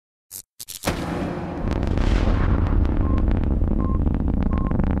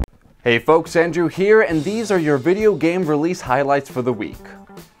Hey folks, Andrew here, and these are your video game release highlights for the week.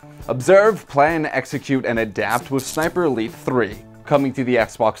 Observe, plan, execute, and adapt with Sniper Elite 3, coming to the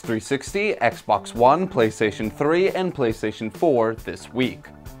Xbox 360, Xbox One, PlayStation 3, and PlayStation 4 this week.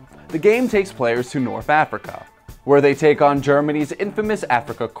 The game takes players to North Africa, where they take on Germany's infamous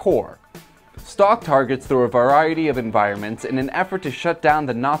Afrika Korps. Stalk targets through a variety of environments in an effort to shut down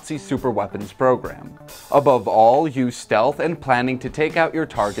the Nazi superweapons program. Above all, use stealth and planning to take out your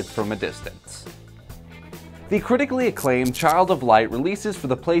targets from a distance. The critically acclaimed Child of Light releases for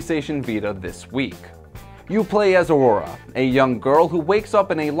the PlayStation Vita this week. You play as Aurora, a young girl who wakes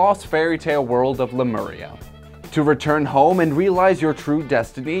up in a lost fairy tale world of Lemuria. To return home and realize your true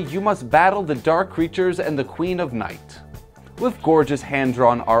destiny, you must battle the dark creatures and the Queen of Night. With gorgeous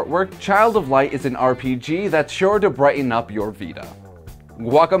hand-drawn artwork, Child of Light is an RPG that's sure to brighten up your Vita.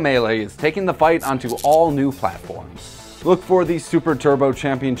 Guacamelee is taking the fight onto all new platforms. Look for the Super Turbo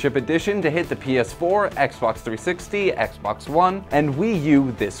Championship Edition to hit the PS4, Xbox 360, Xbox One, and Wii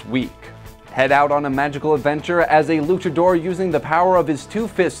U this week. Head out on a magical adventure as a luchador using the power of his two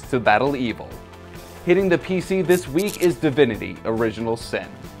fists to battle evil. Hitting the PC this week is Divinity: Original Sin.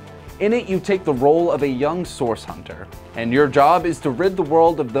 In it, you take the role of a young source hunter, and your job is to rid the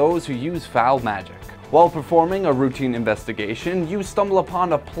world of those who use foul magic. While performing a routine investigation, you stumble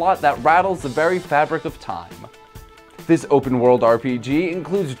upon a plot that rattles the very fabric of time. This open-world RPG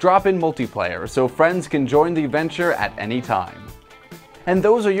includes drop-in multiplayer, so friends can join the adventure at any time. And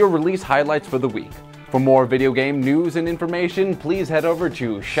those are your release highlights for the week. For more video game news and information, please head over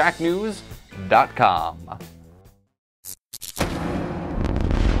to Shacknews.com.